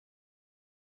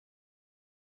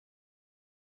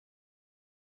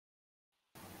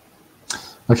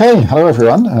Okay, hello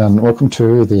everyone, and welcome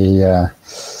to the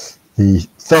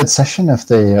third session of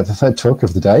the third talk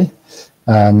of the day.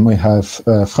 We have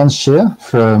Franz Scherr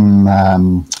from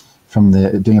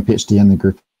doing a PhD in the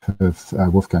group of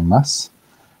Wolfgang Mass,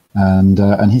 and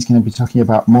he's going to be talking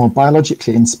about more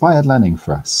biologically inspired learning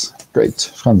for us.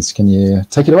 Great, Franz, can you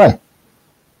take it away?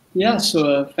 Yeah,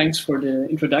 so thanks for the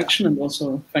introduction, and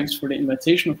also thanks for the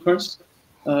invitation, of course.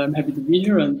 I'm happy to be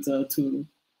here and to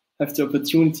have the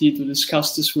opportunity to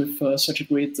discuss this with such a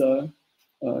great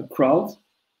crowd.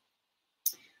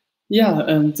 Yeah,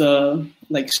 and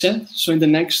like said, so in the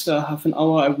next half an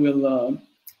hour, I will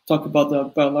talk about a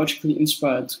biologically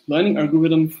inspired learning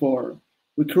algorithm for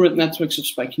recurrent networks of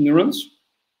spiky neurons,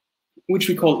 which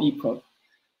we call EPROC.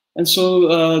 And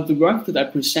so the work that I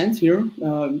present here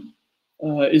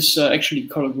is actually a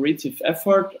collaborative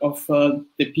effort of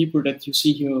the people that you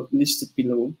see here listed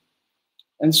below.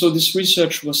 And so this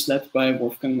research was led by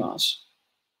Wolfgang Mass.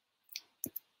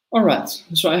 All right,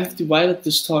 so I have divided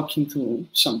this talk into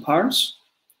some parts,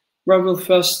 where I will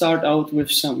first start out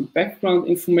with some background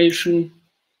information.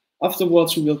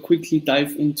 Afterwards, we will quickly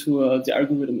dive into the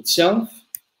algorithm itself.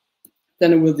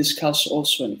 Then I will discuss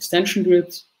also an extension to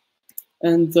it.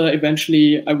 And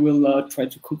eventually, I will try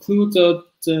to conclude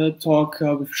the talk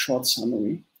with a short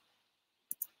summary.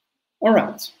 All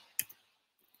right.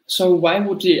 So why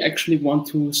would we actually want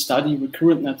to study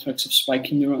recurrent networks of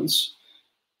spiky neurons?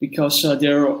 Because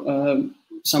they're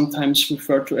sometimes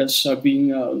referred to as being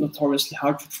notoriously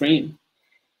hard to train.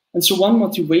 And so one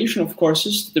motivation, of course,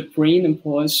 is that the brain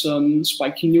employs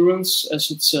spiky neurons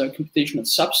as its computational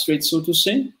substrate, so to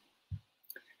say.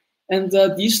 And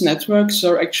these networks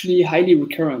are actually highly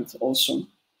recurrent also.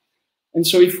 And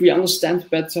so if we understand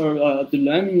better the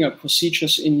learning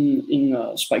procedures in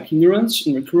spiky neurons,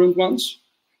 in recurrent ones,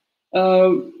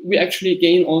 we actually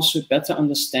gain also a better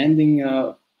understanding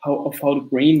of how the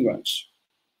brain works.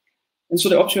 And so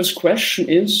the obvious question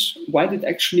is, why did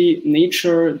actually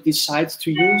nature decide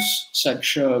to use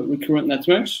such recurrent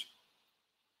networks?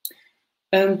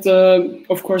 And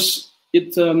of course,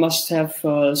 it must have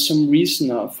some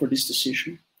reason for this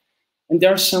decision. And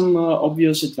there are some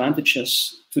obvious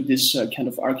advantages to this kind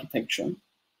of architecture.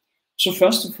 So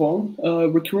first of all,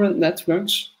 recurrent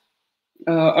networks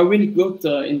are really good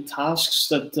in tasks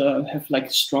that have like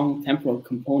a strong temporal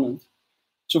component.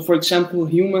 So for example,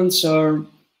 humans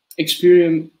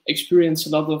experience a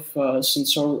lot of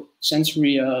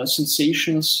sensory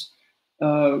sensations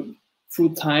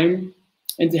through time,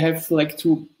 and they have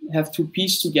to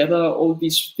piece together all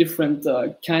these different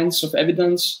kinds of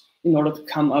evidence in order to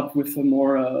come up with a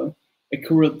more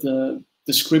accurate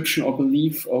description or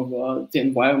belief of the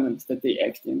environment that they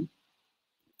act in.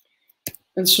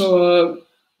 And so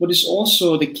what is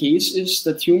also the case is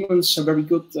that humans are very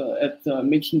good at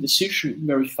making decisions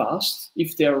very fast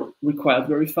if they are required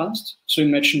very fast. So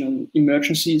imagine an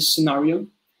emergency scenario.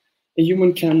 A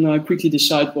human can quickly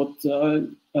decide what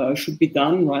should be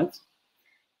done, right?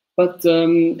 But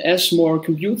as more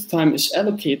compute time is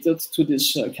allocated to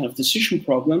this kind of decision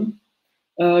problem,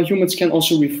 humans can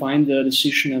also refine the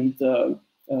decision and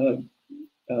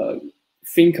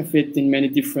think of it in many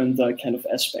different kind of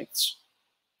aspects.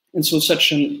 And so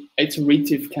such an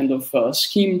iterative kind of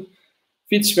scheme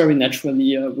fits very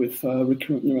naturally with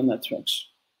recurrent neural networks.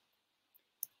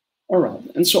 All right,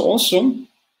 and so also,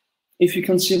 if you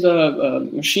consider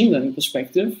machine learning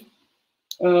perspective,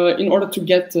 in order to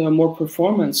get more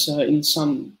performance in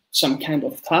some kind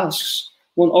of tasks,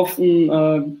 one often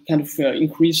kind of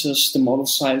increases the model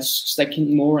size,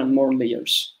 stacking more and more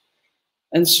layers.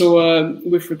 And so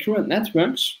with recurrent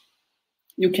networks,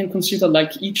 you can consider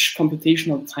like each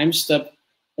computational time step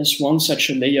as one such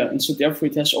a layer. And so therefore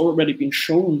it has already been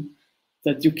shown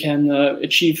that you can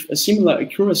achieve a similar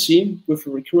accuracy with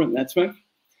a recurrent network,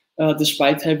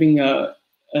 despite having a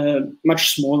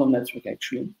much smaller network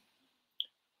actually.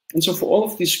 And so for all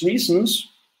of these reasons,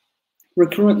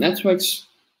 recurrent networks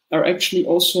are actually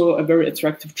also a very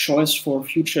attractive choice for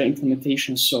future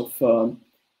implementations of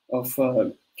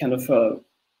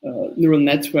neural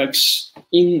networks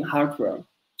in hardware.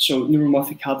 So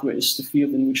neuromorphic hardware is the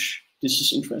field in which this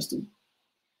is interesting.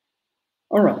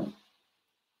 All right.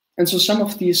 And so some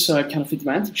of these kind of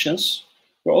advantages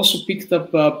were also picked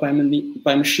up by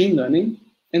machine learning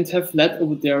and have led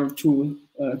over there to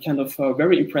kind of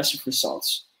very impressive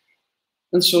results.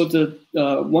 And so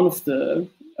one of the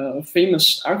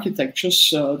famous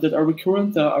architectures that are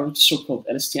recurrent are so-called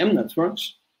LSTM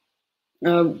networks,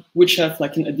 which have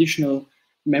like an additional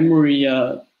memory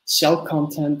cell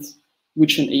content,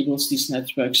 which enables these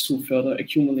networks to further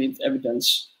accumulate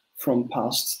evidence from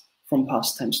past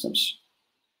timestamps.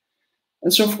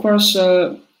 And so, of course,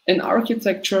 And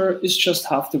architecture is just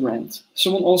half the rent.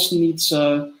 So one also needs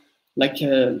like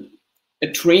a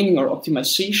training or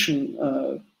optimization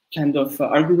kind of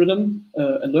algorithm,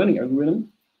 a learning algorithm,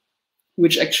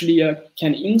 which actually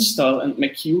can install and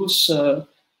make use of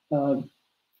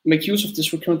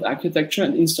this recurrent architecture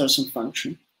and install some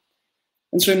function.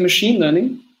 And so in machine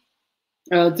learning,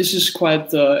 this is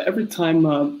quite every time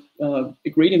a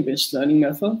gradient-based learning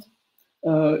method,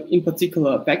 in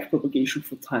particular backpropagation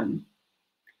for time.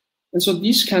 And so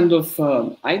these kind of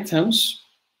items,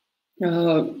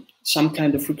 some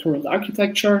kind of recurrent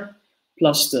architecture,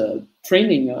 plus the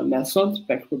training method,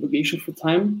 backpropagation for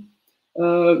time,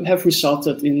 have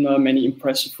resulted in many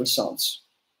impressive results.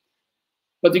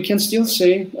 But you can still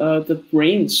say that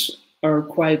brains are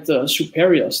quite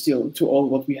superior still to all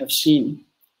what we have seen,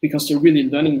 because they're really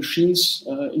learning machines,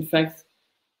 in fact,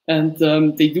 and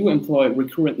they do employ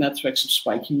recurrent networks of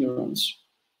spiking neurons.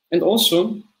 And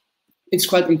also, it's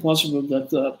quite impossible that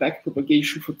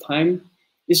backpropagation for time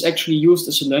is actually used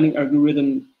as a learning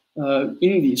algorithm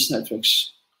in these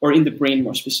networks, or in the brain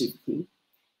more specifically.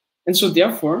 And so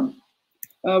therefore,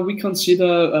 we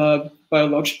consider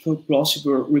biological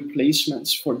plausible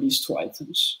replacements for these two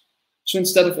items. So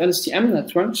instead of LSTM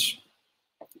networks,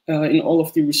 in all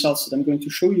of the results that I'm going to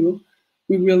show you,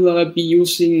 we will be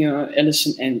using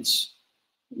RSNNs,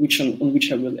 on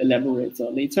which I will elaborate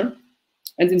later.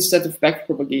 And instead of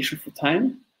backpropagation for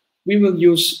time, we will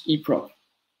use eProp.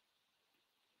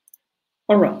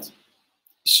 All right.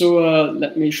 So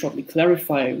let me shortly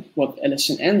clarify what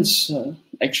RSNNs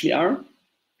actually are.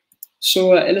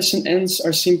 So RSNNs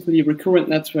are simply recurrent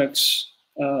networks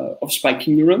of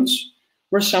spiking neurons,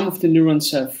 where some of the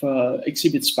neurons have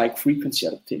exhibit spike frequency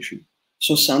adaptation.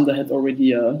 So Sander had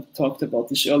already talked about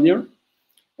this earlier.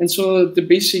 And so the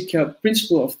basic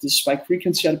principle of this spike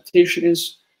frequency adaptation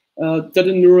is that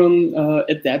a neuron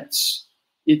adapts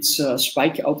its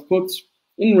spike output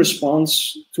in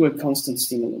response to a constant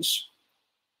stimulus.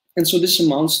 And so this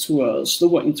amounts to a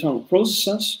slower internal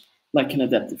processes, like an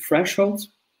adaptive threshold.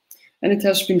 And it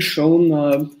has been shown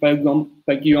by Guillaume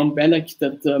Bellec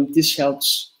that this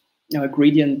helps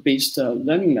gradient-based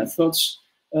learning methods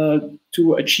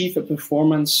to achieve a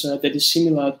performance that is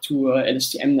similar to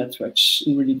LSTM networks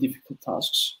in really difficult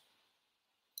tasks.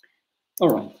 All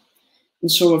right.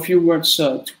 And so a few words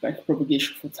to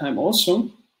backpropagation for time also.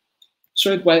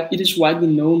 So it is widely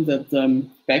known that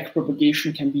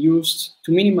backpropagation can be used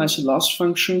to minimize a loss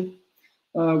function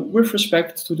with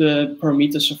respect to the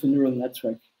parameters of a neural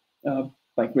network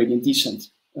by gradient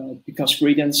descent, because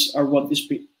gradients are what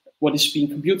is being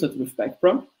computed with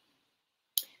backprop.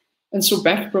 And so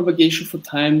backpropagation for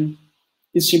time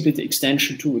is simply the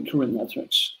extension to recurrent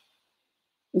networks.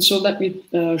 And so let me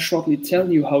shortly tell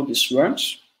you how this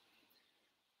works.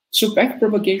 So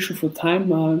backpropagation for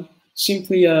time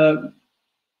simply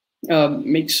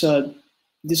makes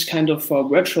this kind of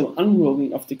virtual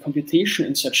unrolling of the computation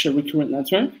in such a recurrent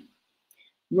network,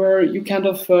 where you kind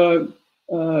of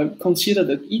consider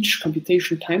that each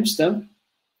computation time step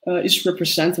is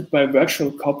represented by a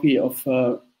virtual copy of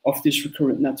this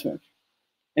recurrent network.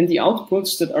 And the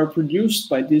outputs that are produced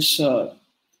by this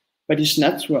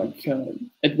network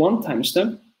at one time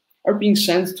step are being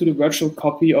sent to the virtual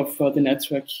copy of the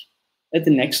network at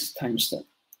the next time step.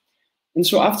 And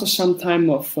so after some time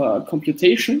of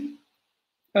computation,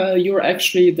 you're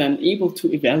actually then able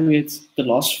to evaluate the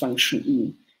loss function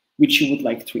E, which you would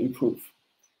like to improve.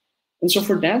 And so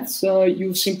for that,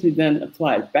 you simply then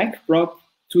apply backprop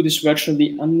to this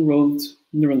virtually unrolled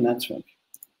neural network.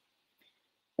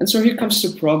 And so here comes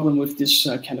the problem with this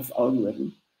kind of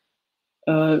algorithm.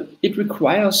 It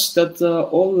requires that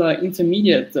all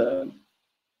intermediate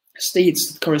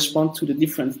states that correspond to the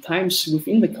different times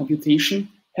within the computation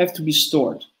have to be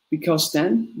stored, because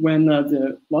then when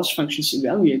the loss function is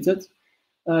evaluated,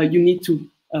 you need to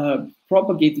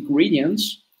propagate the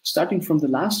gradients starting from the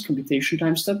last computation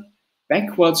time step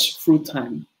backwards through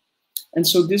time. And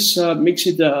so this makes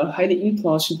it highly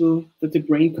implausible that the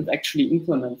brain could actually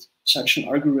implement such an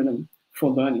algorithm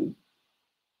for learning.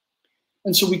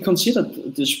 And so we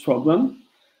considered this problem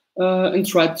and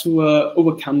tried to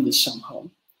overcome this somehow.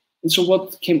 And so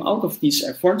what came out of these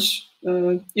efforts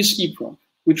is eProp,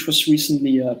 which was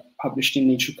recently published in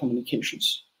Nature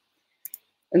Communications.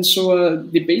 And so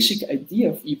the basic idea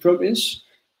of eProp is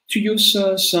to use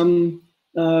some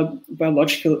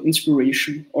biological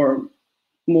inspiration, or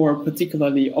more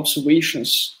particularly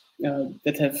observations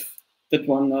that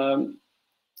one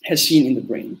has seen in the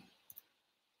brain.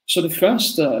 So the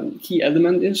first key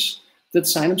element is that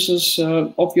synapses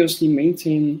obviously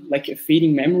maintain like a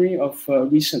fading memory of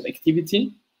recent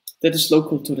activity that is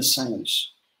local to the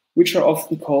synapse. which are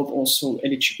often called also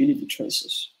eligibility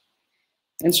traces.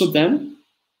 And so then,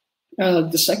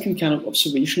 the second kind of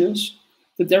observation is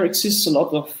that there exists a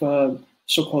lot of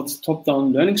so-called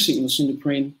top-down learning signals in the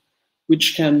brain,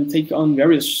 which can take on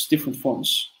various different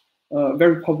forms.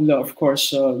 Very popular, of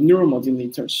course,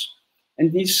 neuromodulators.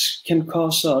 And these can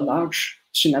cause large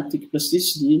synaptic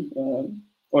plasticity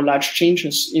or large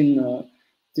changes in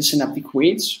the synaptic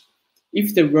weights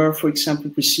if they were, for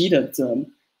example, preceded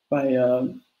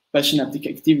by synaptic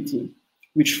activity,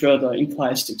 which further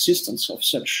implies the existence of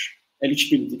such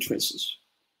eligibility traces.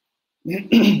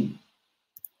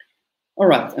 All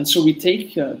right, and so we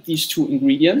take these two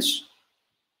ingredients,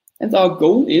 and our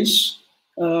goal is,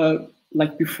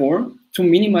 like before, to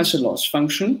minimize a loss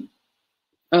function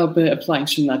by applying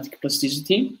synaptic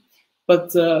plasticity.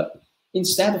 But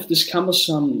instead of this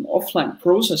cumbersome offline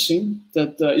processing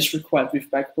that is required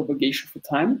with backpropagation for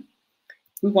time,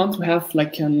 we want to have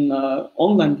like an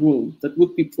online rule that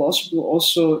would be plausible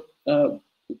also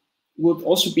would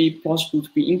also be plausible to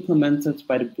be implemented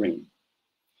by the brain.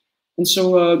 And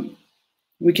so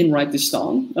we can write this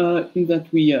down in that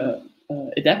we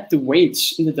adapt the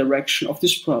weights in the direction of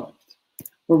this product,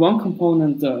 where one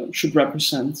component should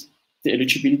represent the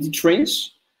eligibility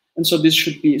trace. And so this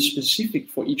should be specific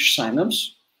for each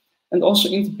synapse and also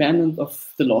independent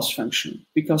of the loss function,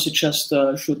 because it just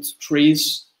should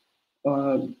trace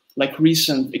like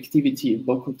recent activity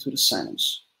local to the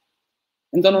synapse.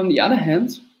 And then on the other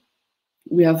hand,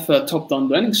 we have a top-down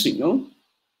learning signal,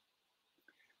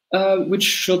 which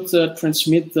should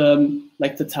transmit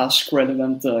like the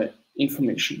task-relevant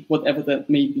information, whatever that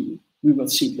may be. We will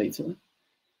see later.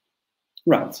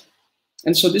 Right.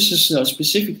 And so this is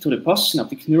specific to the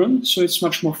postsynaptic neuron, so it's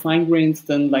much more fine-grained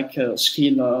than like a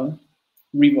scalar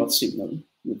reward signal,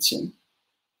 let's say.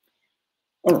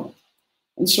 All right.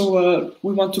 And so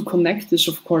we want to connect this,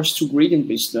 of course, to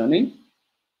gradient-based learning.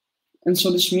 And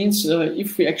so this means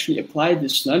if we actually apply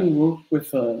this learning rule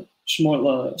with a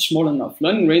small enough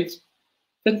learning rate,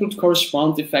 that would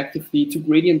correspond effectively to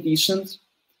gradient descent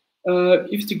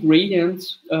if the gradient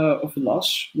of a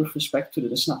loss with respect to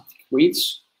the synaptic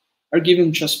weights are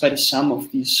given just by the sum of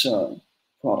these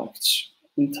products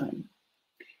in time.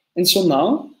 And so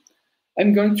now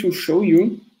I'm going to show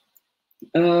you,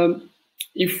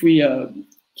 if we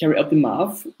carry out the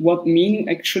math, what meaning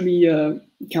actually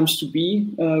comes to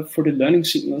be for the learning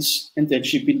signals and the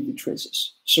eligibility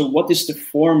traces. So what is the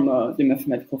form, the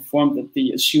mathematical form that they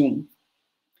assume?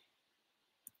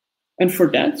 And for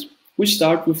that, we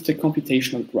start with the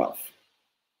computational graph,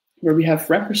 where we have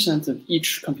represented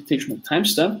each computational time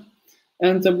step.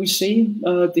 And we say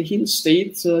the hidden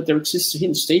state, there exists a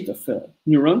hidden state of a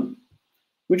neuron,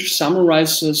 which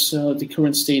summarizes the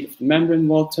current state of the membrane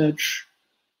voltage,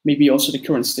 maybe also the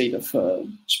current state of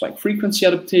spike frequency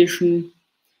adaptation,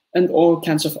 and all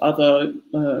kinds of other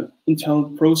internal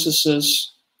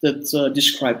processes that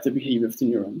describe the behavior of the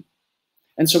neuron.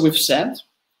 And so with that,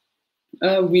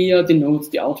 we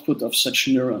denote the output of such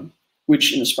a neuron,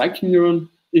 which in a spiking neuron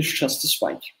is just a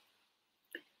spike.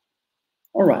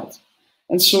 All right.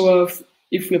 And so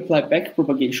if we apply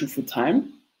backpropagation for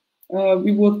time,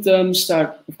 we would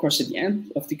start, of course, at the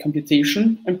end of the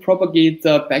computation and propagate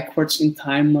backwards in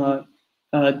time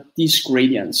these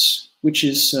gradients, which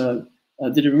is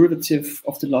the derivative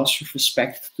of the loss with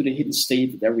respect to the hidden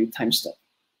state at every time step.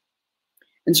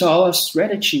 And so our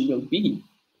strategy will be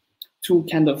to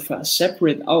kind of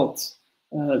separate out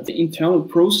the internal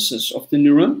processes of the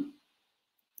neuron,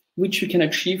 which we can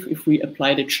achieve if we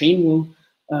apply the chain rule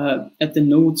at the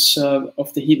nodes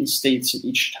of the hidden states at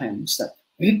each time step.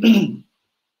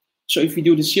 So if we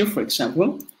do this here, for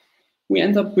example, we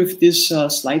end up with this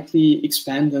slightly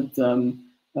expanded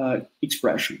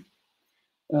expression,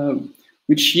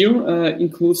 which here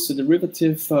includes the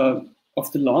derivative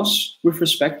of the loss with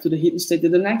respect to the hidden state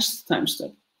at the next time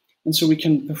step. And so we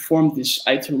can perform this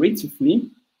iteratively.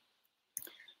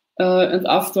 And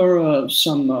after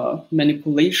some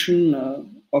manipulation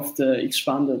of the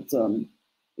expanded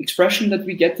expression that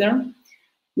we get there,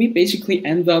 we basically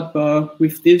end up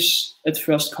with this at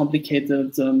first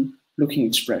complicated looking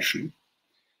expression.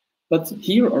 But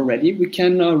here already we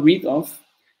can read off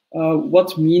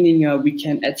what meaning we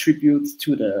can attribute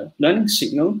to the learning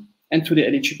signal and to the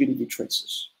eligibility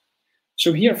traces.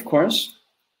 So here, of course,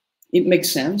 it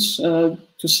makes sense to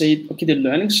say, okay, the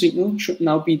learning signal should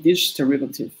now be this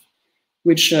derivative,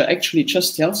 which actually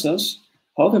just tells us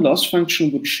how the loss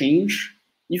function would change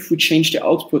if we change the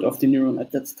output of the neuron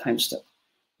at that time step,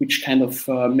 which kind of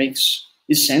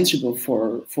is sensible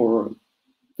for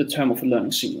the term of a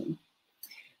learning signal.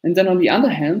 And then on the other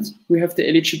hand, we have the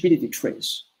eligibility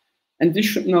trace. And this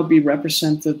should now be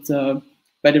represented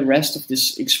by the rest of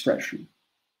this expression.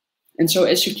 And so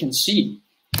as you can see,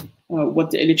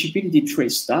 what the eligibility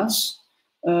trace does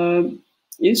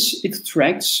is it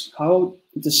tracks how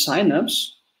the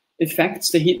synapse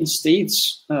affects the hidden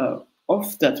states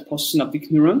of that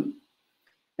postsynaptic neuron.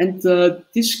 And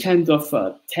this kind of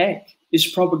tag is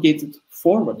propagated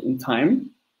forward in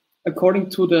time according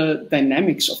to the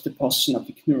dynamics of the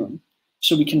postsynaptic neuron.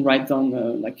 So we can write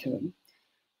down like a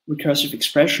recursive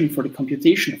expression for the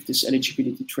computation of this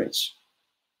eligibility trace.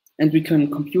 And we can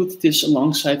compute this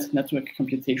alongside network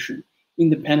computation,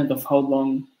 independent of how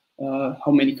long,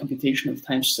 how many computational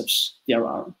time steps there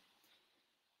are.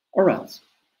 All right.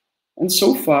 And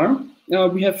so far,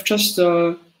 we have just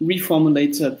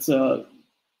reformulated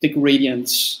the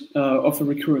gradients of a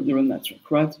recurrent neural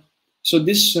network, right? So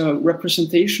this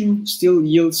representation still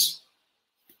yields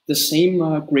the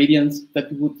same gradient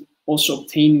that we would also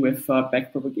obtain with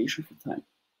backpropagation for time.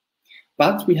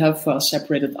 But we have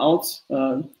separated out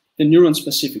the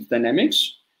neuron-specific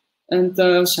dynamics and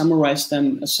summarized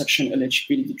them as such an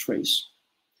eligibility trace.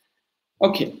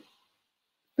 Okay,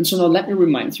 and so now let me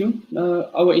remind you,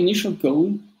 our initial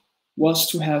goal was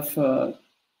to have a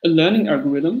learning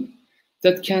algorithm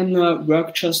that can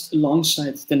work just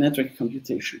alongside the network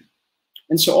computation.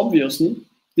 And so obviously,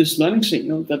 this learning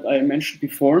signal that I mentioned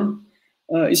before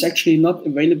is actually not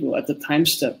available at the time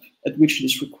step at which it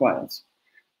is required,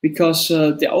 because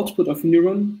the output of a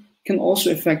neuron can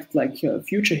also affect like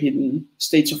future hidden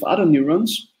states of other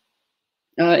neurons,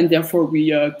 and therefore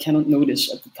we cannot know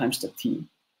this at the time step t.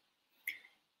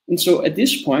 And so at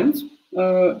this point,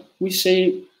 we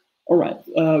say, all right,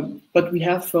 but we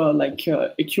have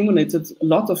accumulated a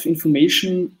lot of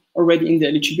information already in the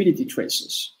eligibility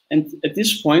traces. And at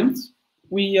this point,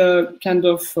 we kind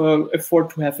of afford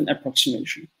to have an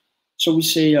approximation. So we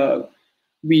say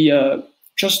we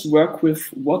just work with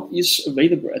what is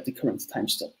available at the current time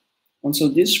step. And so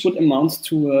this would amount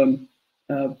to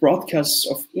broadcasts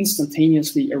of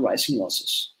instantaneously arising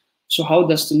losses. So how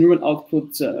does the neural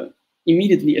output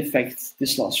immediately affect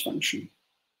this loss function?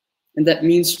 And that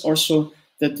means also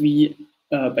that we,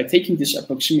 by taking this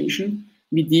approximation,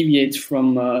 we deviate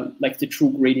from like the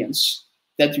true gradients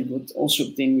that you would also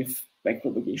obtain with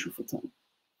backpropagation for time.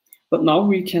 But now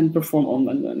we can perform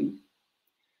online learning.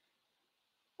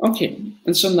 Okay,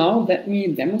 and so now let me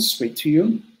demonstrate to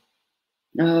you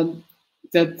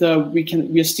that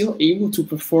we are still able to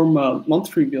perform a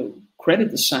non-trivial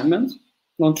credit assignment,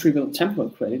 non-trivial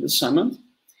temporal credit assignment,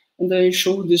 and I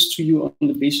show this to you on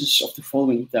the basis of the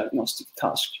following diagnostic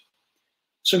task.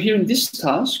 So here in this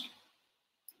task,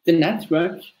 the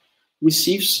network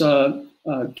receives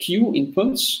Q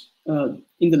inputs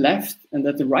in the left and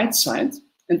at the right side,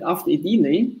 and after a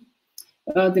delay,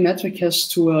 the network has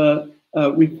to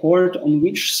report on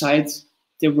which side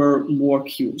there were more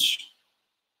Qs.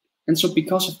 And so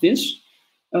because of this,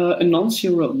 a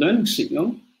non-serial learning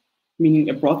signal, meaning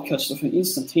a broadcast of an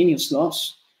instantaneous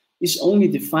loss, is only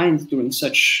defined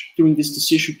during this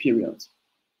decision period.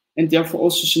 And therefore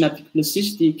also synaptic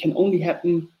plasticity can only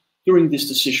happen during this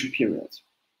decision period.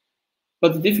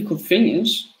 But the difficult thing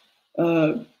is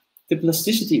the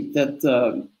plasticity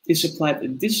that is applied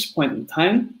at this point in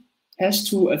time has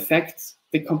to affect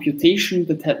the computation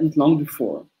that happened long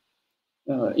before,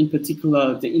 in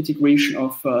particular the integration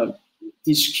of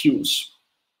these Qs.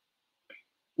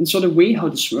 And so the way how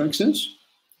this works is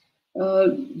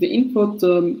the input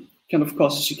kind of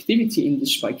causes activity in the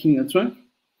spiking network,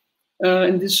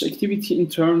 and this activity in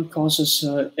turn causes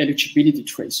eligibility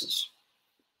traces.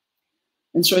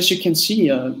 And so as you can see,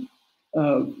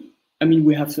 I mean,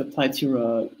 we have applied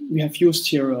here, we have used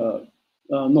here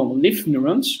normal live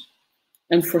neurons.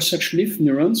 And for such live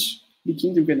neurons, the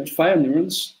integrated fire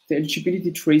neurons, the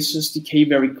eligibility traces decay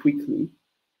very quickly.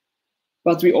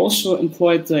 But we also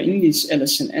employed in these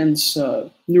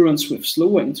RSNNs neurons with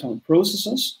slower internal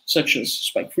processes, such as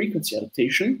spike frequency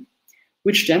adaptation,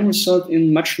 which then result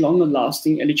in much longer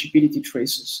lasting eligibility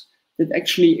traces that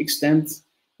actually extend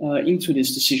into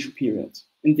this decision period,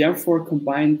 and therefore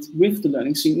combined with the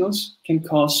learning signals can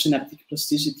cause synaptic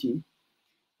plasticity,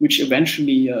 which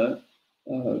eventually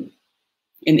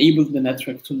enabled the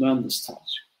network to learn this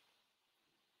task.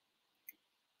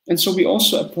 And so we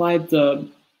also applied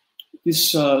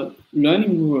this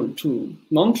learning rule to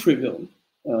non-trivial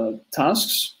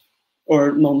tasks,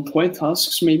 or non-toy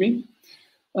tasks maybe,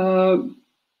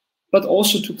 but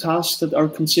also to tasks that are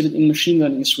considered in machine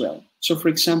learning as well. So for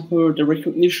example, the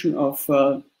recognition of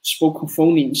spoken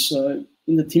phonemes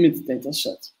in the timid data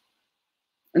set.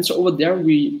 And so over there,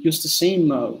 we use the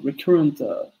same recurrent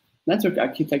network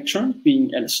architecture,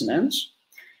 being RSNNs,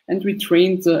 and we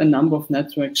trained a number of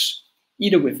networks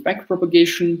either with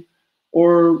backpropagation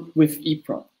or with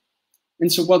EPROP.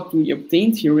 And so what we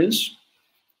obtained here is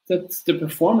that the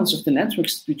performance of the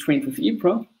networks that we trained with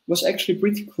EPROP was actually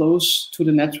pretty close to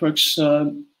the networks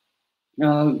that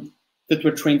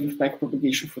were trained with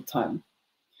backpropagation for time.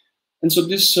 And so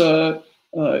this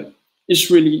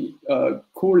is really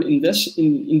cool in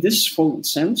this following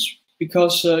sense,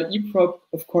 because EPROP,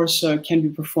 of course, can be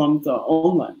performed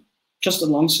online, just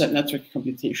alongside network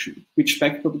computation, which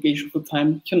backpropagation for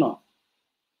time cannot.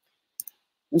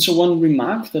 And so one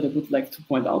remark that I would like to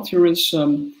point out here is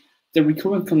the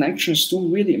recurrent connections do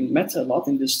really matter a lot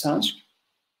in this task,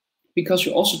 because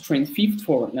we also trained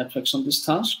feed-forward networks on this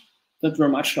task that were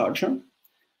much larger,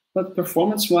 but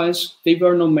performance-wise, they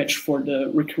were no match for the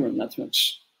recurrent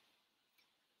networks.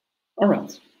 All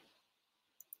right.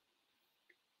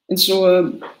 And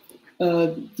so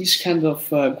these kind of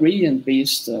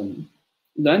gradient-based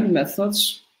learning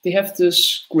methods, they have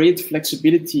this great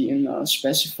flexibility in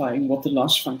specifying what the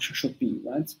loss function should be,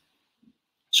 right?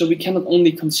 So we cannot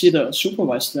only consider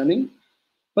supervised learning,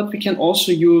 but we can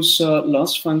also use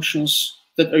loss functions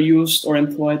that are used or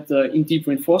employed in deep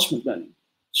reinforcement learning.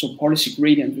 So policy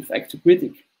gradient with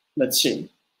actor-critic, let's say.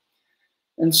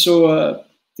 And so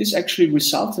this actually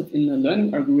resulted in a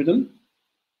learning algorithm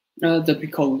that we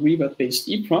call reward-based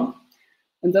EPROP,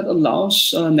 and that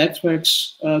allows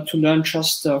networks to learn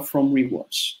just from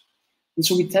rewards. And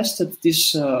so we tested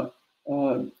this on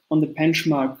the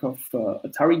benchmark of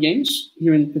Atari games,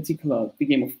 here in particular the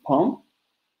game of Pong,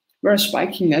 where a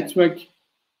spiking network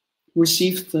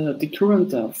received the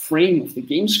current frame of the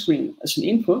game screen as an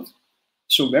input,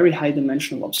 so very high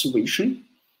dimensional observation,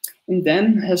 and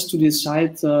then has to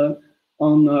decide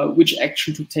on which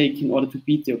action to take in order to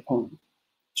beat the opponent.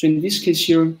 So in this case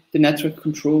here, the network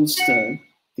controls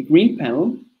the green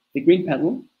panel,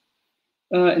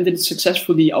 and then it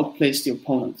successfully outplays the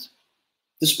opponent,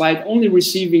 despite only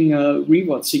receiving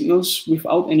reward signals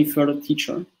without any further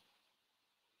teacher,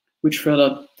 which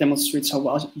further demonstrates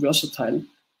how versatile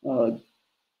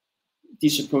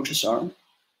these approaches are.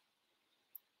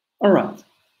 All right,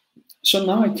 so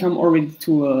now I come already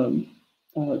to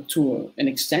an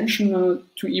extension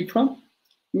to EPROP,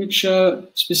 which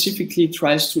specifically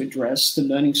tries to address the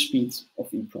learning speed of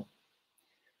EPROP.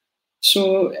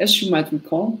 So as you might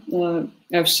recall,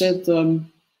 I've said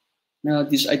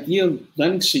this ideal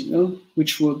learning signal,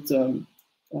 which would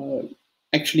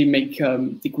actually make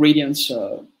the gradients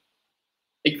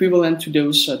equivalent to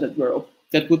those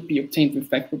that would be obtained with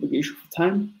backpropagation for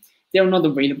time, they are not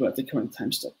available at the current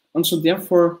time step. And so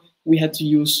therefore, we had to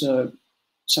use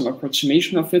some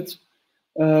approximation of it,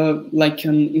 like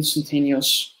an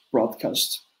instantaneous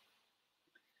broadcast.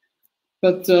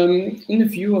 But in the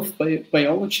view of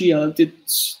biology,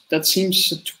 that seems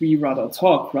to be rather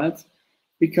talk, right?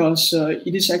 Because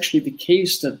it is actually the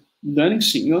case that learning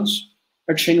signals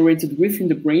are generated within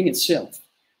the brain itself.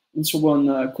 And so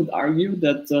one could argue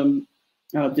that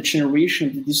the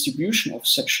generation, the distribution of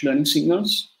such learning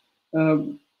signals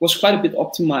was quite a bit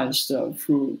optimized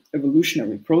through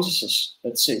evolutionary processes,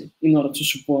 let's say, in order to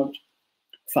support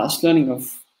fast learning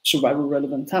of survival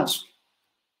relevant tasks.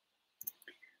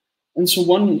 And so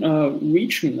one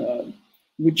region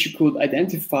which you could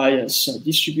identify as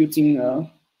distributing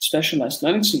specialized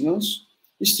learning signals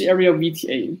is the area of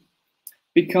VTA,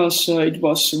 because it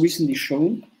was recently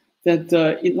shown that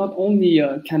it not only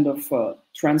kind of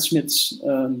transmits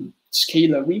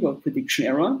scalar reward prediction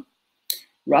error,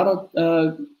 rather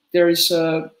there is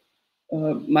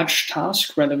much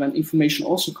task relevant information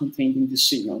also contained in this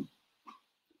signal.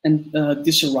 And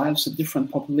this arrives at different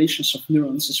populations of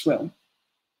neurons as well.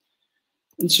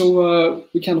 And so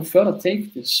we kind of further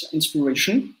take this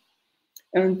inspiration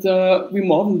and we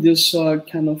model this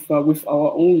kind of with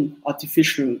our own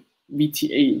artificial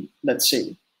VTA, let's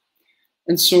say.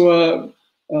 And so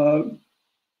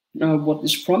what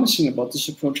is promising about this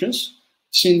approach is,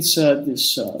 since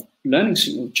this learning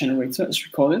signal generator, as we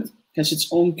call it, has its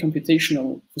own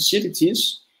computational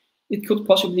facilities, it could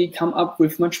possibly come up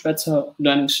with much better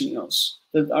learning signals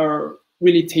that are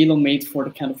really tailor-made for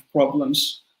the kind of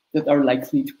problems that are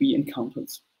likely to be encountered.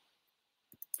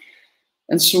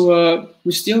 And so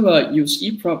we still use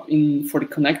EPROP for the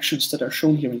connections that are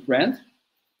shown here in red,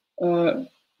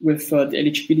 with the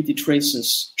eligibility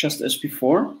traces just as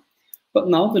before. But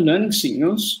now the learning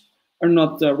signals are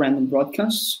not random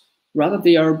broadcasts, rather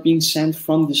they are being sent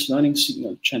from this learning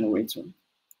signal generator.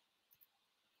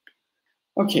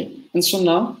 Okay, and so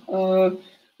now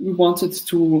we wanted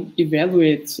to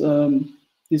evaluate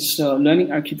this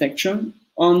learning architecture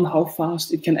on how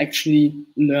fast it can actually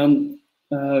learn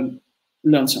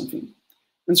something.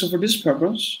 And so for this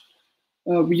purpose,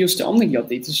 we used the OmniGL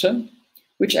dataset,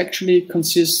 which actually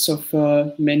consists of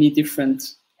many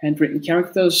different handwritten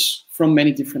characters from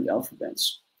many different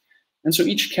alphabets. And so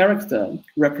each character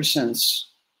represents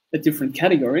a different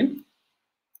category.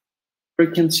 We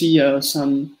can see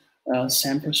some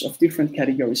samples of different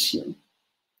categories here.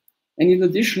 And in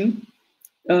addition,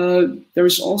 there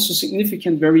is also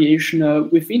significant variation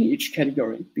within each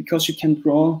category, because you can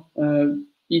draw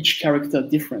each character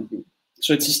differently.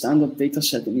 So it's a standard data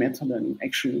set in meta-learning,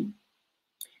 actually.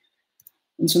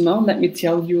 And so now let me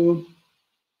tell you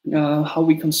how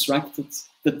we constructed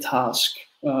the task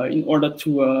in order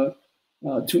to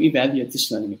evaluate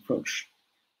this learning approach.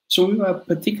 So we were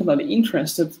particularly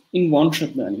interested in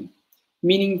one-shot learning,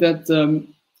 meaning that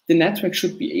the network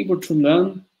should be able to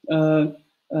learn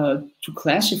to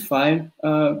classify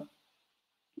or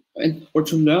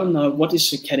to learn what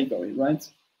is a category, right?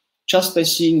 Just by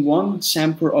seeing one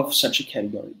sample of such a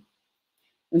category.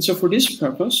 And so for this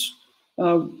purpose,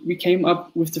 we came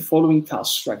up with the following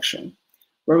task structure,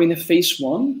 where in a phase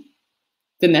 1,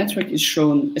 the network is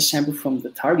shown a sample from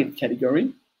the target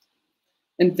category,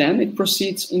 and then it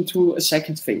proceeds into a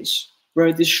second phase, where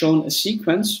it is shown a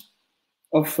sequence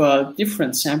of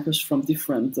different samples from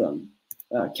different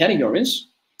categories,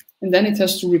 and then it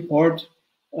has to report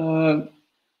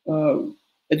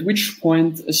at which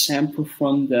point a sample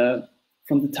from the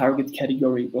target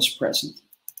category was present.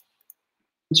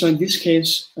 And so in this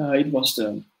case, it was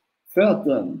the third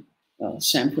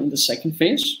sample in the second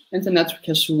phase, and the network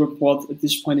has to report at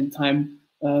this point in time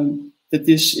that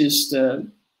this is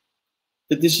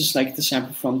like the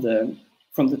sample from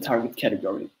the target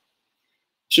category.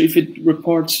 So if it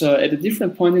reports at a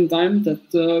different point in time that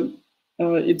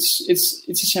it's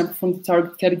a sample from the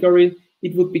target category,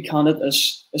 it would be counted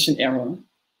as an error.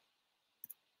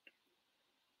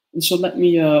 And so let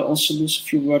me also lose a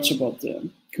few words about the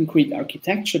concrete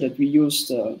architecture that we used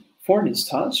for this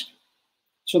task.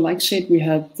 So like said, we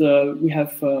have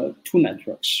two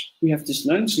networks. We have this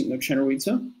learning signal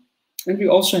generator, and we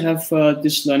also have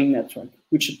this learning network,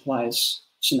 which applies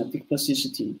synaptic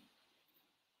plasticity.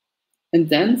 And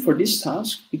then for this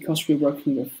task, because we're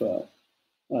working with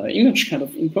image kind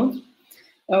of input,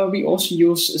 we also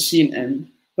use a CNN,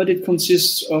 but it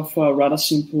consists of rather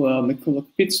simple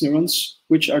McCulloch-Pitts neurons,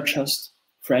 which are just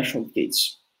threshold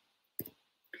gates.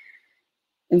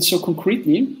 And so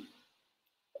concretely,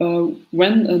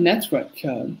 when a network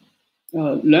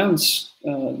learns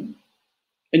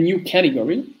a new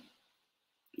category,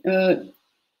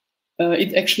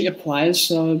 it actually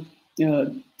applies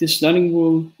this learning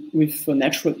rule with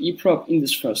natural EPROB in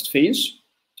this first phase.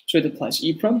 So it applies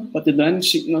EPROB, but the learning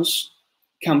signals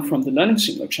come from the learning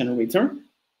signal generator.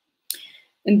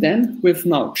 And then with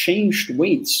now changed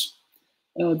weights,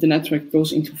 the network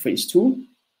goes into phase 2,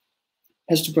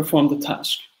 has to perform the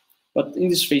task. But in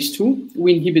this phase 2,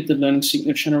 we inhibit the learning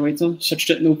signal generator such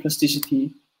that no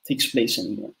plasticity takes place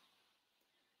anymore.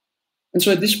 And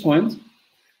so at this point,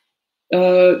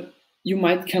 you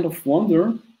might kind of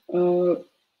wonder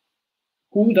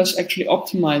who does actually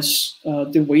optimize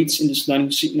the weights in this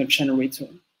learning signal generator,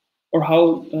 or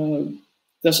how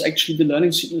does actually the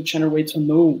learning signal generator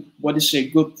know what is a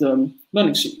good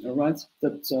learning signal, right,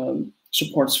 that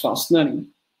supports fast learning.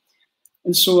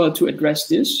 And so to address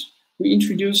this, we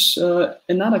introduce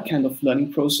another kind of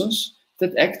learning process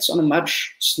that acts on a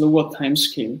much slower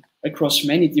timescale across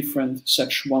many different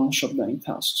such one-shot learning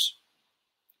tasks,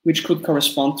 which could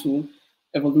correspond to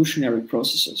evolutionary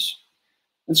processes.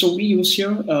 And so we use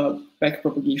here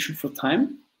backpropagation for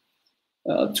time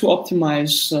to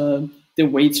optimize the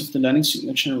weights of the learning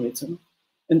signal generator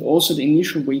and also the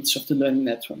initial weights of the learning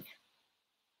network.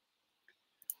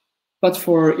 But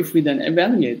if we then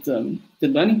evaluate the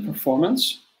learning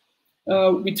performance,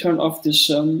 we turn off this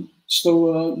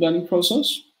slow learning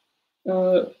process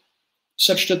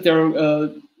such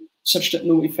that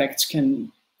no effects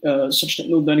can, such that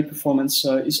no learning performance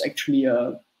is actually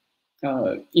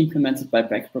implemented by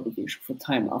backpropagation for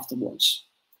time afterwards.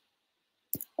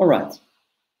 All right,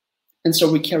 and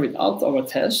so we carried out our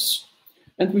tests,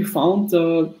 and we found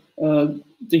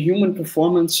the human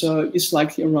performance is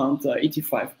likely around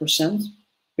 85%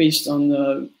 based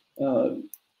on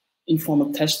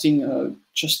informal testing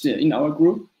just in our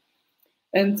group.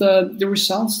 And the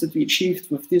results that we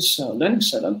achieved with this learning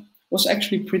setup was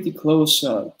actually pretty close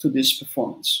to this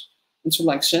performance. And so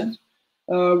like I said,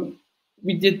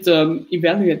 we did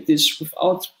evaluate this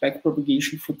without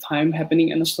backpropagation for time happening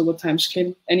in a slower time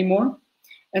scale anymore.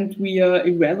 And we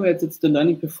evaluated the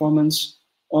learning performance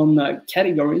on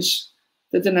categories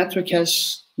that the network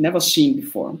has never seen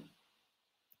before.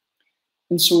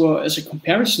 And so as a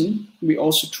comparison, we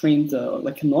also trained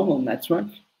like a normal network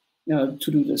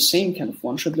to do the same kind of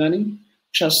one-shot learning,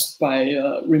 just by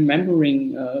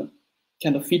remembering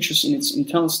kind of features in its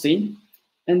internal state,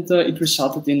 and it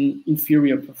resulted in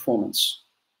inferior performance.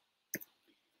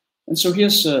 And so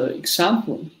here's an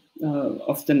example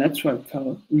of the network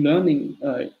learning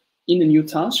in a new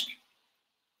task,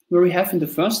 where we have in the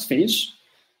first phase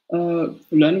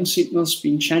learning signals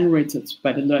being generated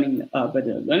by the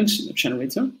learning signal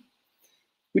generator,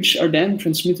 which are then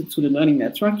transmitted to the learning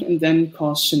network and then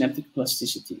cause synaptic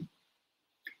plasticity.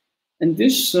 And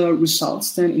this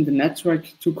results then in the network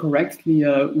to correctly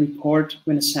report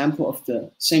when a sample of the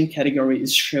same category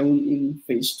is shown in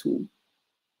phase 2.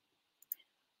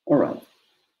 All right.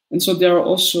 And so there are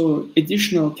also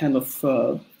additional kind of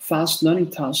fast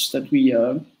learning tasks that we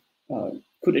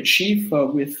could achieve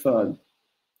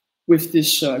with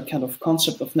this kind of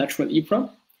concept of natural EPROB.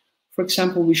 For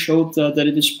example, we showed that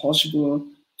it is possible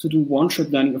to do one-shot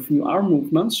learning of new arm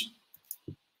movements,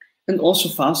 and also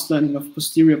fast learning of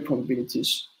posterior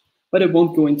probabilities. But I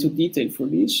won't go into detail for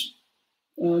these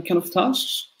kind of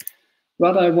tasks.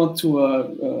 Rather, I want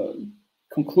to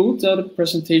conclude the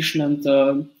presentation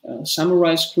and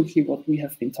summarize quickly what we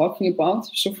have been talking about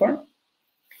so far.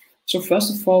 So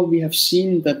first of all, we have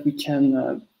seen that we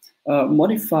can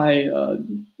modify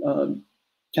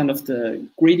kind of the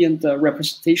gradient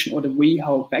representation, or the way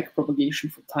how backpropagation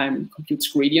for time computes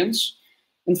gradients,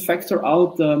 and factor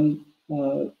out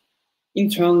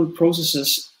internal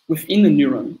processes within a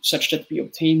neuron such that we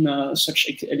obtain such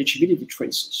eligibility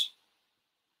traces.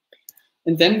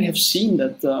 And then we have seen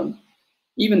that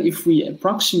even if we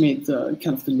approximate kind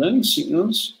of the learning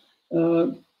signals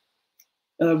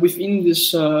within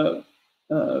this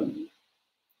learning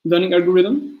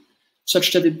algorithm,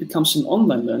 such that it becomes an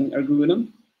online learning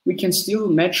algorithm, we can still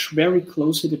match very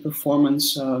closely the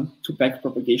performance to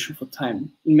backpropagation for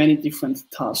time in many different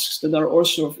tasks that are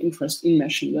also of interest in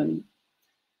machine learning.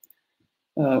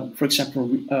 For example,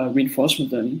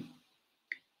 reinforcement learning.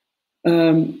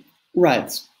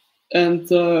 Right. And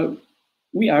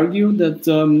we argue that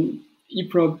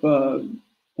EPROB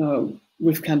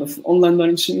with kind of online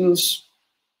learning signals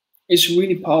is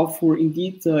really powerful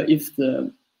indeed if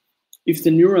the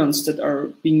neurons that are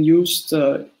being used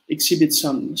exhibit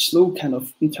some slow kind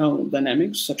of internal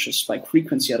dynamics, such as spike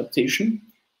frequency adaptation,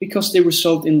 because they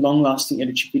result in long-lasting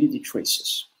eligibility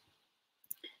traces.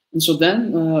 And so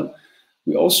then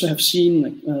we also have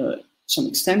seen some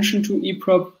extension to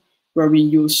EPROB, where we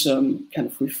use kind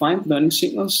of refined learning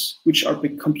signals, which are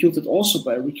computed also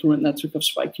by a recurrent network of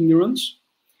spiking neurons.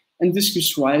 And this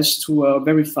gives rise to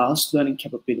very fast learning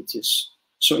capabilities.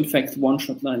 So in fact,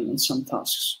 one-shot learning on some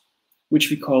tasks, which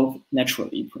we call natural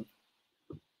EPROB.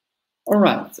 All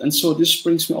right, and so this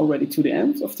brings me already to the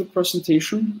end of the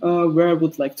presentation, where I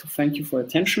would like to thank you for your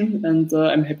attention, and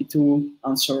I'm happy to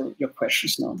answer your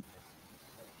questions now.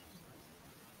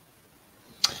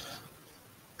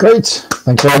 Great,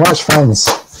 thank you very much, Franz.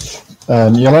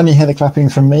 You'll only hear the clapping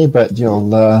from me, but you'll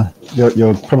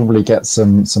probably get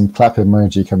some clap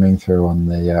emoji coming through on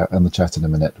the chat in a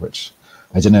minute, which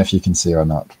I don't know if you can see or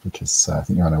not, because I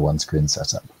think you're on a one-screen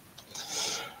setup.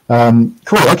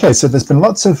 Cool. Okay, so there's been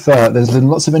lots of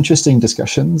interesting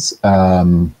discussions,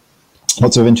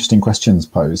 lots of interesting questions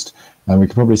posed, and we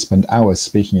could probably spend hours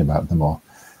speaking about them all.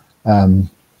 I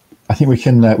think we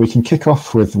can kick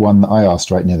off with one that I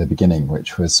asked right near the beginning,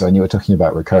 which was, so when you were talking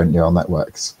about recurrent neural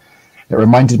networks, it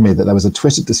reminded me that there was a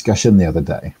Twitter discussion the other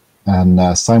day, and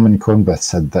Simon Kornbeth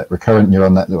said that recurrent neural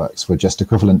networks were just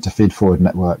equivalent to feed-forward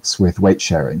networks with weight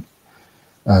sharing.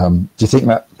 Do you think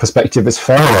that perspective is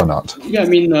fair or not? Yeah, I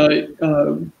mean,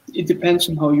 it depends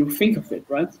on how you think of it,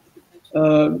 right?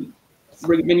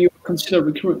 When you consider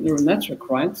recurrent neural network,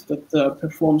 right, that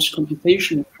performs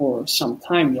computation for some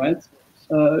time, right,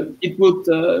 it would,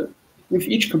 with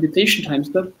each computation time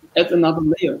step, add another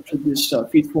layer to this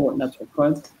feed-forward network,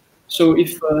 right? So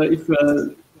if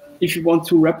you want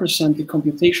to represent the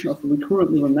computation of a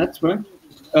recurrent neural network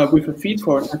with a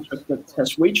feed-forward network that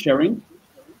has weight sharing,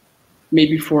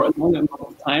 maybe for a long amount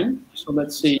of time, so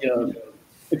let's say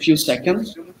a few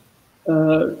seconds,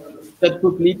 that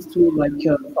would lead to like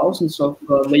thousands of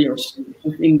layers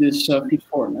within this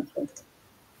feed-forward network.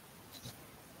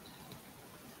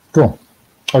 Cool.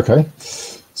 Okay.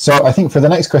 So I think for the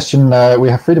next question, we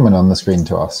have Friedemann on the screen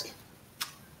to ask.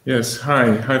 Yes.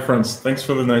 Hi, Franz. Thanks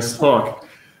for the nice talk.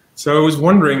 So I was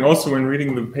wondering also when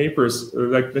reading the papers,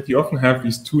 like that you often have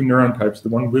these two neuron types, the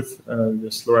one with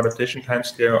the slow adaptation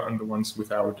timescale and the ones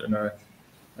without.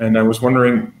 And I was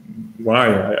wondering why.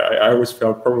 I always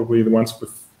felt probably the ones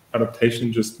with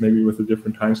adaptation, just maybe with a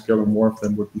different timescale or more of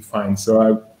them would be fine. So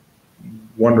I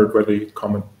wondered whether you'd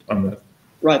comment on that.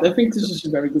 Right. I think this is a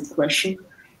very good question.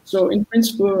 So in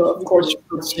principle, of course, you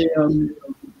could say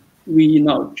we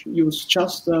now use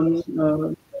just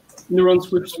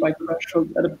neurons with spike threshold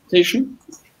adaptation,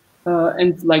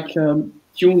 and like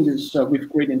tune this with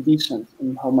gradient descent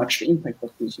and how much the impact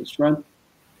of this is, right?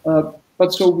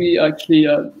 But so we actually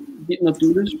did not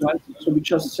do this, right? So we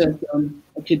just said,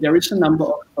 okay, there is a number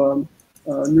of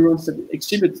neurons that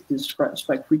exhibit this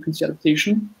spike frequency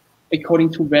adaptation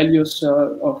according to values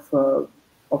of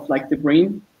like the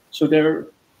brain. So there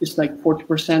is like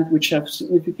 40% which have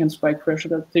significant spike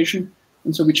threshold adaptation,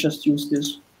 and so we just use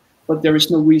this. But there is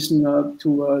no reason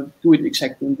to do it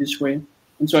exactly in this way.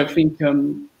 And so I think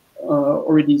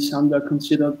already Sander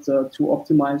considered to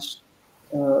optimize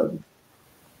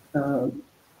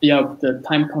the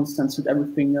time constants and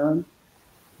everything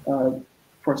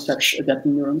for such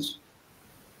adapting neurons.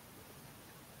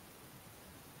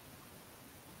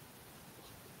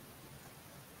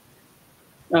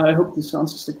 I hope this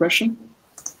answers the question.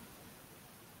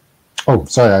 Oh,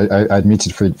 sorry, I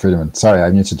muted Friedemann. Sorry, I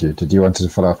muted you. Did you want to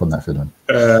follow up on that, Friedemann?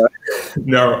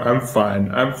 No, I'm fine.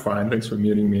 I'm fine. Thanks for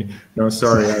muting me. No,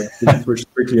 sorry, I didn't switch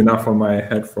quickly enough on my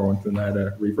headphones and I had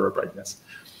a reverb, I guess.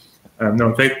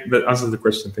 No, that answers the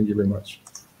question. Thank you very much.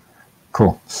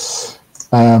 Cool.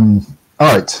 All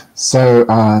right. So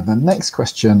the next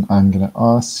question I'm going to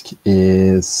ask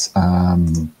is,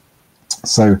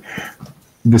 so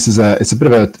this is it's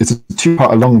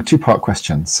a long two-part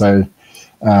question. So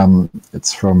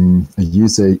it's from a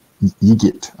user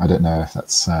Yigit. I don't know if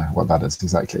that's what that is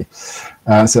exactly.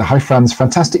 So hi Franz,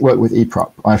 fantastic work with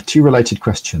eProp. I have two related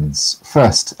questions.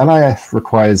 First, LIF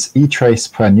requires e-trace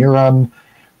per neuron,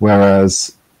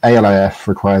 whereas ALIF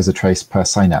requires a trace per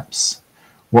synapse.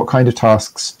 What kind of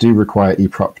tasks do require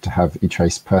eProp to have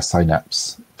e-trace per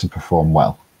synapse to perform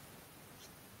well?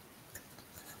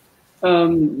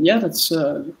 Yeah, that's.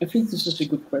 I think this is a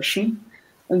good question,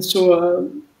 and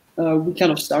so we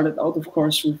kind of started out, of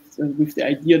course, with the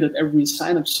idea that every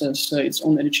synapse has its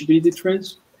own eligibility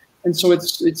trace, and so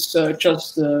it's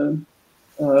just a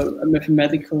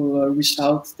mathematical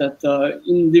result that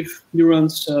in live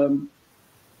neurons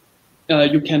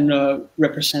you can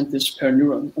represent this per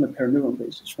neuron on a per neuron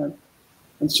basis, right?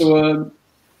 And so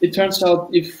it turns out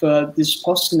if this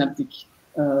postsynaptic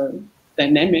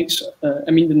dynamics,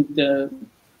 I mean the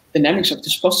dynamics of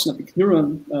this postsynaptic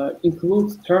neuron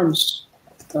include terms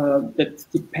that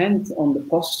depend on the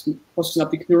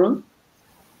postsynaptic neuron,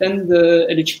 then the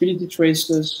eligibility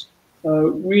traces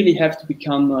really have to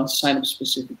become synapse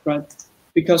specific, right?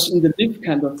 Because in the live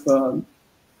kind of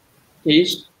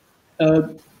case,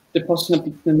 the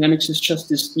postsynaptic dynamics is just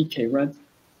this decay, right?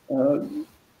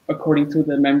 According to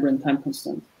the membrane time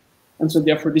constant. And so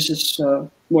therefore this is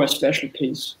more a special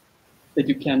case that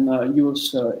you can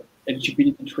use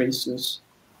eligibility traces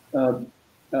per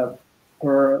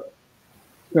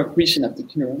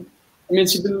presynaptic neuron. I mean,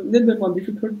 it's a little bit more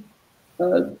difficult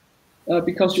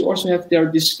because you also have there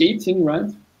this gating,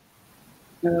 right?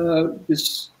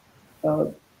 This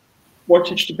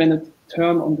voltage-dependent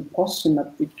term on the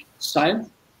postsynaptic side.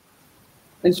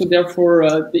 And so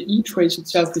therefore, the E-trace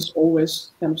itself is always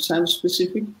kind of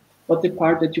synapse-specific, but the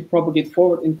part that you propagate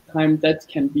forward in time, that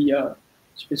can be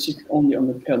specific only on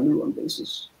the per neuron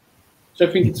basis. So I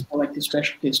think it's more like the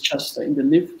special case just in the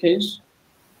live case.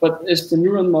 But as the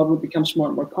neuron model becomes more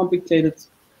and more complicated,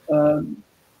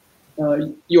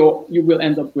 you will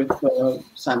end up with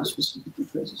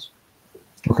synapse-specific traces.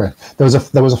 Okay. There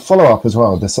was a follow-up as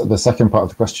well. The second part of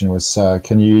the question was,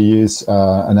 can you use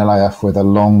an LIF with a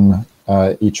long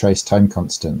e-trace time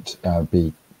constant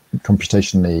be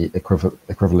computationally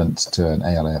equivalent to an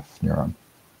ALIF neuron?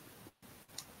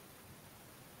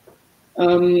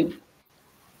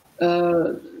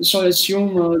 So I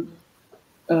assume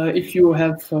if you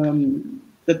have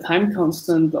the time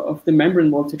constant of the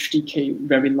membrane voltage decay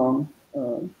very long,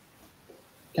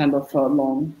 kind of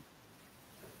long.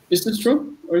 Is this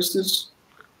true, or is this?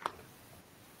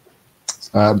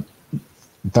 That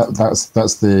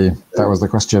was the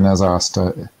question as asked.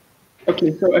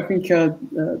 Okay, so I think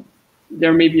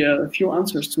there may be a few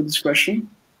answers to this question.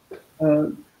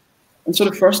 And so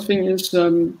the first thing is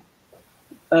the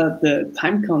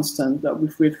time constant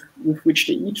with which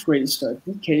the E-trace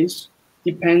decays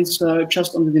depends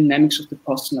just on the dynamics of the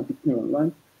postsynaptic neuron,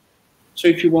 right? So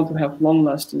if you want to have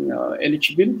long-lasting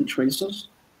eligibility traces,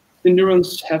 the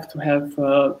neurons have to have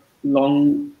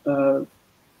long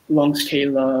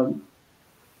scale,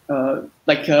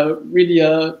 like really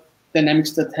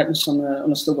dynamics that happens on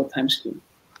a slower time scale.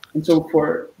 And so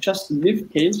for just the live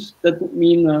case, that would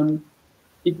mean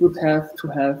it would have to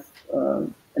have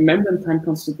a membrane time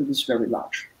constant that is very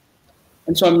large.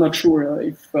 And so I'm not sure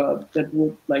if that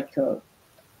would like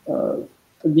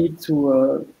lead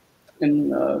to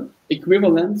an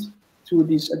equivalent to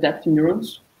these adapting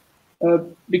neurons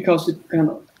because it kind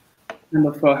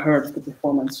of hurts the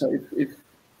performance. So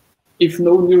if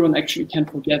no neuron actually can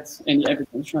forget any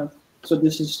evidence, right? So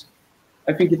this is,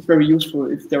 I think it's very useful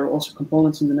if there are also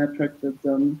components in the network that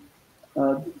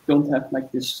don't have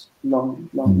like this long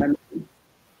memory.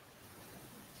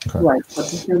 Okay. Right,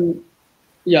 but you can,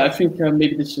 yeah, I think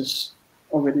maybe this is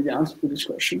already the answer to this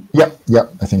question. Yeah,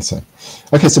 I think so.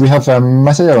 Okay, so we have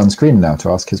Matteo on screen now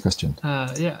to ask his question.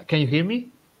 Yeah, can you hear me?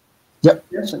 Yep.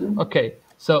 Yes, I do. Okay,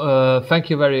 so thank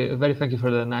you thank you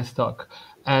for the nice talk.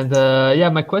 And yeah,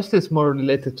 my question is more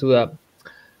related to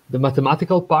the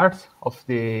mathematical part of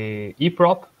the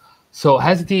EPROP. So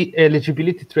has the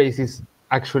eligibility traces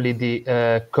actually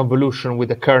the convolution with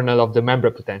the kernel of the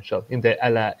membrane potential in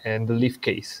the leaf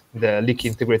case, the leaky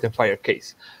integrated fire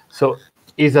case? So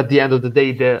is at the end of the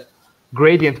day the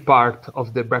gradient part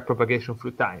of the backpropagation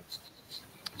through time?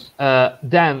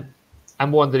 Then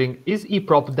I'm wondering, is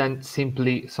EPROP then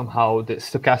simply somehow the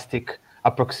stochastic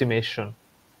approximation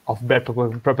of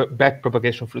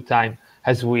backpropagation through time,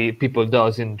 as people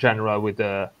does in general with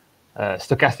the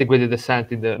stochastic gradient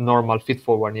descent in the normal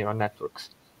feed-forward neural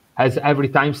networks? As every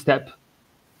time step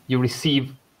you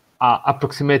receive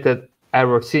approximated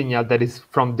error signal that is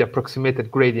from the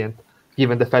approximated gradient,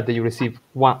 given the fact that you receive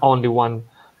only one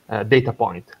data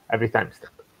point every time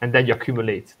step, and then you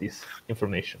accumulate this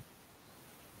information.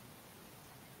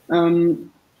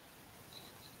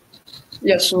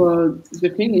 Yeah, so the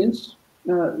thing is,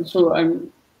 so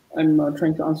I'm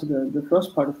trying to answer the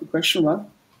first part of the question, right?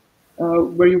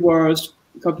 Where you were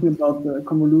talking about the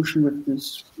convolution with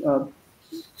this,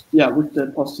 with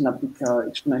the postsynaptic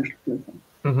exponential filter.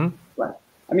 Mm-hmm. Right.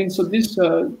 I mean, so this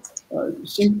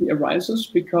simply arises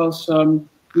because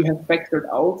we have factored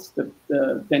out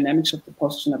the dynamics of the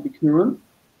postsynaptic neuron,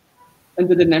 and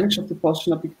the dynamics of the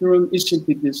postsynaptic neuron is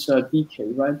simply this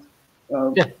decay, right?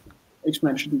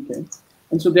 Exponential decay,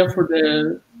 and so therefore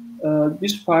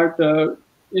this part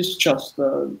is just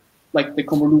like the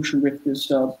convolution with this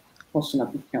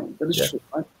postsynaptic count. That is true,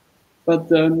 right?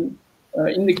 But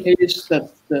in the case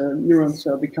that the neurons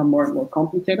become more and more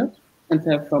complicated and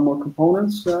have more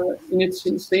components in its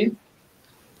state,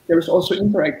 there is also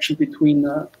interaction between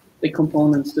the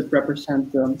components that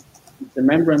represent the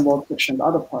membrane voltage and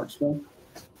other parts, right?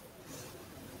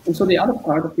 And so the other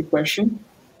part of the question,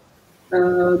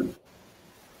 so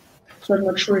I'm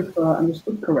not sure if I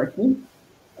understood correctly,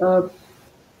 but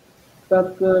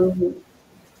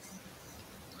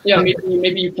yeah,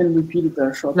 maybe you can repeat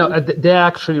it shortly. No, they're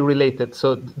actually related,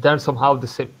 so they're somehow the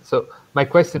same. So my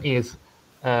question is,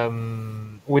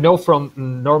 we know from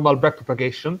normal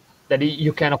backpropagation that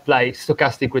you can apply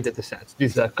stochastic gradient descent.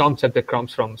 This is a concept that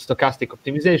comes from stochastic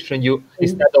optimization. You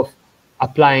instead of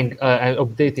applying and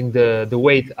updating the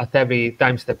weight at every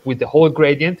time step with the whole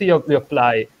gradient, you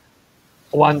apply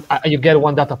one. You get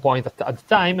one data point at a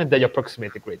time, and then you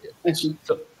approximate the gradient. I see.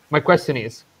 So my question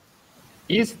is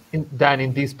then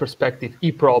in this perspective,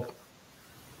 EPROP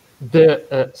the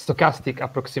stochastic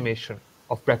approximation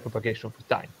of backpropagation for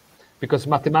time? Because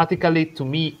mathematically, to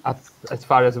me, as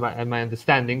far as my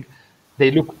understanding,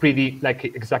 they look pretty like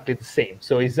exactly the same.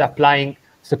 So it's applying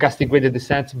stochastic gradient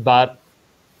descent, but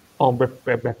on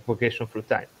backpropagation through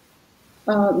time.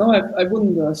 No, I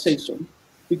wouldn't say so,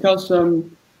 because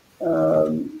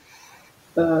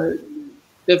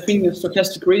the thing is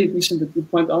stochastic gradient descent that you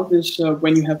point out is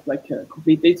when you have like a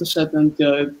complete data set and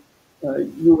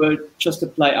you will just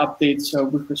apply updates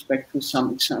with respect to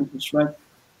some examples, right?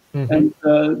 Mm-hmm. And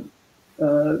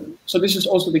so this is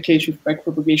also the case with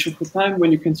backpropagation for time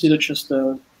when you consider just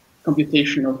the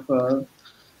computation of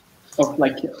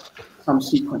like some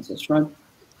sequences, right?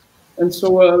 And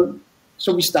so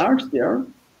so we start there.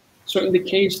 So in the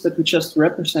case that we just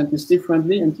represent this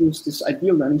differently and use this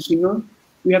ideal learning signal,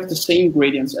 we have the same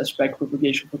gradients as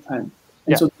backpropagation for time.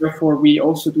 And so therefore we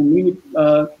also do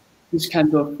this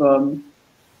kind of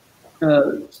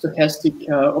stochastic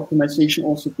optimization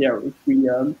also there. If we,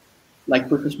 like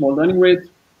with a small learning rate,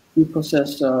 we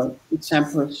process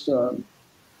examples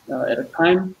at a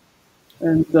time,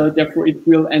 and therefore it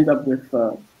will end up with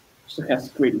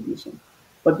stochastic gradient descent.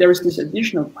 But there is this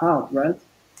additional part, right,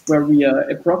 where we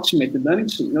approximate the learning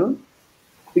signal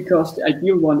because the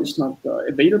ideal one is not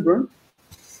available,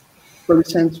 where we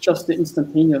send just the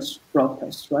instantaneous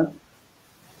broadcasts, right?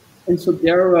 And so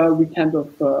there we kind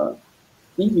of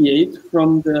deviate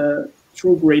from the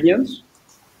true gradients.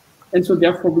 And so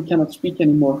therefore we cannot speak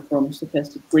anymore from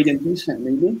stochastic gradient descent,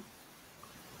 maybe,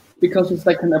 because it's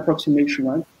like an approximation,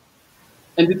 right?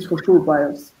 And it's for sure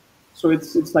biased. So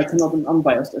it's like not an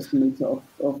unbiased estimator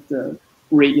of the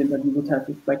gradient that we would have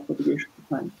with backpropagation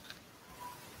for time.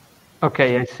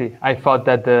 Okay, I see. I thought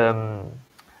that the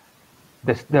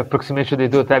approximation they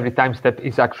do at every time step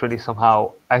is actually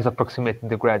somehow as approximating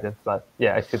the gradient, but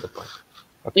yeah, I see the point.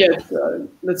 Okay. Yeah,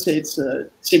 let's say it's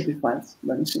simplified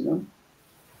lensing. No?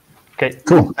 Okay,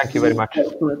 cool. Thank you very much.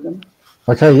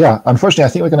 Okay, yeah. Unfortunately, I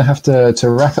think we're going to have to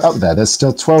wrap it up there. There's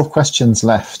still 12 questions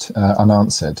left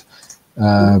unanswered.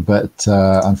 But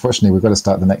unfortunately, we've got to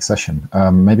start the next session.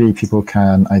 Maybe people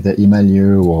can either email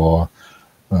you or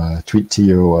tweet to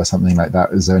you or something like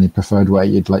that. Is there any preferred way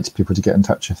you'd like people to get in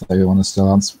touch if they want to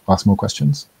still ask more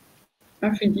questions? I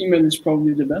think email is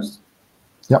probably the best.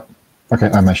 Yep. Okay,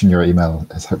 I imagine your email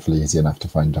is hopefully easy enough to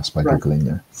find just by Googling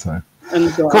you. So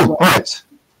cool. All right.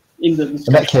 In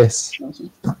that case,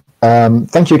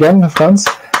 thank you again, Franz.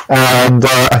 And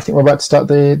I think we're about to start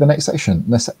the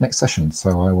next session.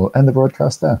 So I will end the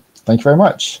broadcast there. Thank you very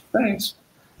much. Thanks.